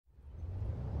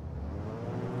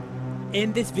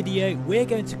In this video we're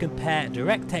going to compare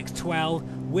DirectX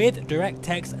 12 with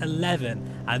DirectX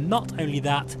 11, and not only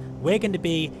that, we're going to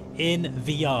be in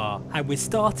VR, and we're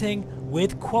starting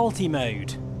with quality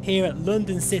mode. Here at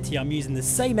London City I'm using the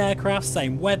same aircraft,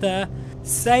 same weather,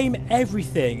 same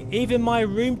everything. Even my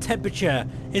room temperature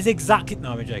is exactly...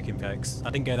 No, I'm joking folks,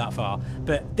 I didn't go that far.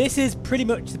 But this is pretty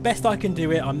much the best I can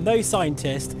do it. I'm no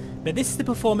scientist, but this is the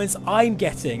performance I'm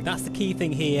getting. That's the key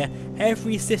thing here.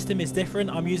 Every system is different.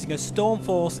 I'm using a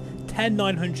Stormforce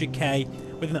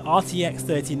 10900K with an RTX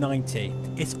 3090.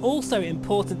 It's also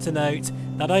important to note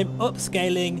that I'm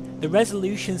upscaling the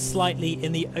resolution slightly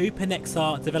in the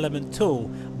OpenXR development tool.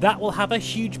 That will have a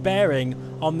huge bearing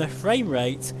on the frame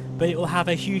rate, but it will have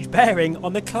a huge bearing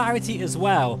on the clarity as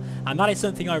well, and that is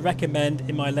something I recommend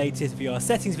in my latest VR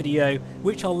settings video,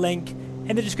 which I'll link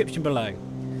in the description below.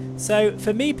 So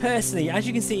for me personally, as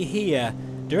you can see here,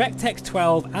 DirectX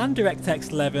 12 and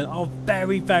DirectX 11 are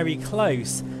very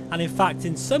close, and in fact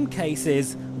in some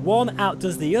cases one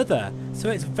outdoes the other, so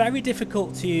it's very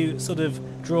difficult to sort of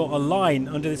draw a line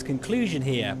under this conclusion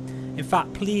here. In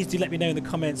fact, please do let me know in the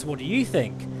comments, what do you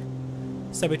think?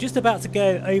 So we're just about to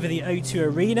go over the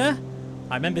O2 Arena.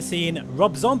 I remember seeing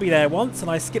Rob Zombie there once and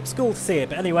I skipped school to see it,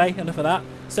 but anyway, enough of that.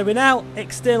 So we're now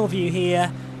external view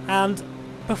here, and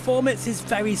performance is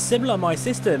very similar on my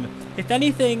system. If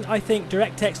anything, I think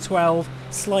DirectX 12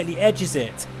 slightly edges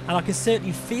it, and I can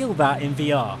certainly feel that in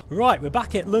VR. Right, we're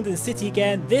back at London City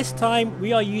again. This time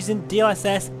we are using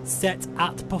DLSS set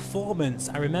at performance.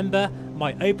 I remember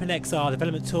my OpenXR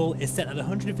development tool is set at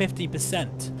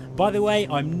 150%. By the way,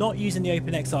 I'm not using the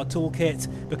OpenXR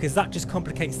toolkit because that just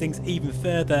complicates things even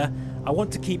further. I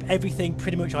want to keep everything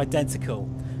pretty much identical.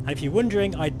 And if you're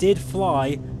wondering, I did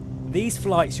fly these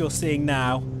flights you're seeing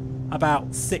now about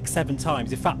 6-7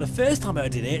 times. In fact, the first time I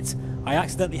did it, I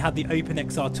accidentally had the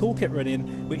OpenXR toolkit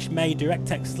running, which made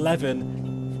DirectX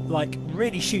 11 like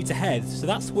really shoot ahead. So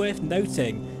that's worth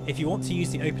noting. If you want to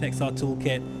use the OpenXR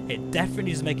toolkit, it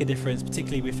definitely does make a difference,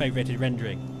 particularly with favorited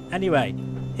rendering. Anyway,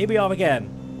 here we are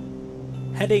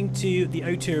again, heading to the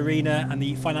O2 Arena and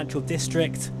the financial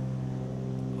district.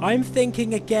 I'm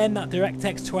thinking again that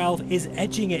DirectX 12 is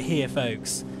edging it here,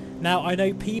 folks. Now, I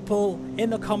know people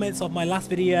in the comments of my last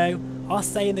video are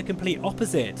saying the complete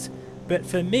opposite, but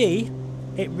for me,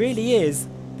 it really is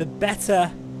the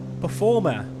better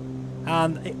performer,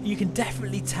 and you can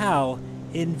definitely tell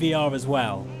in VR as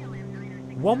well.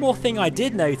 One more thing I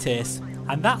did notice,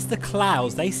 and that's the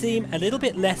clouds. They seem a little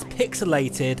bit less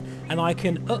pixelated, and I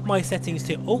can up my settings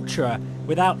to ultra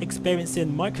without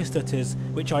experiencing microstutters,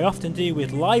 which I often do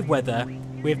with live weather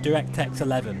with DirectX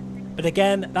 11. But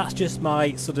again, that's just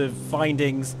my sort of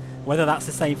findings. Whether that's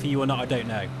the same for you or not, I don't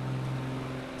know.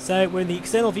 So we're in the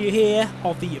external view here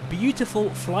of the beautiful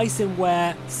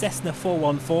Flysimware Cessna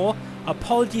 414.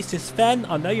 Apologies to Sven,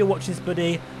 I know you're watching this,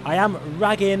 buddy. I am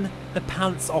ragging the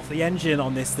pants off the engine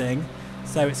on this thing,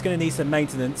 so it's going to need some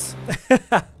maintenance.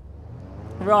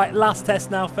 Right, last test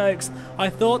now, folks. I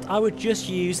thought I would just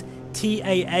use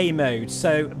TAA mode,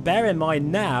 so bear in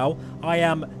mind now I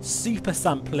am super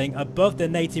sampling above the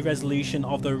native resolution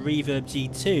of the REVERB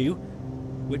G2,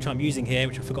 which I'm using here,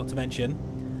 which I forgot to mention.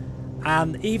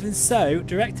 And even so,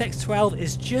 DirectX 12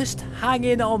 is just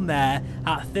hanging on there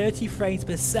at 30 frames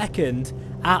per second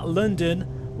at London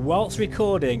whilst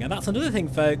recording. And that's another thing,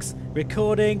 folks,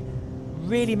 recording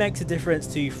really makes a difference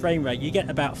to frame rate. You get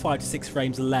about 5 to 6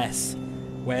 frames less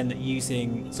when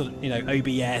using sort of,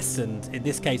 OBS, and in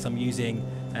this case I'm using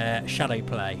shadow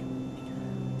play.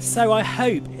 So I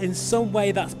hope in some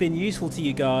way that's been useful to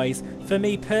you guys. For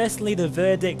me personally, the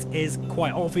verdict is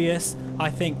quite obvious. I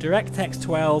think DirectX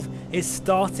 12 is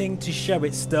starting to show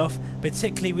its stuff,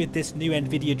 particularly with this new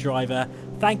Nvidia driver.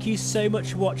 Thank you so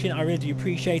much for watching, I really do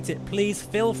appreciate it. Please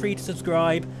feel free to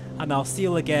subscribe, and I'll see you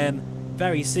all again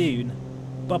very soon.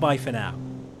 Bye bye for now.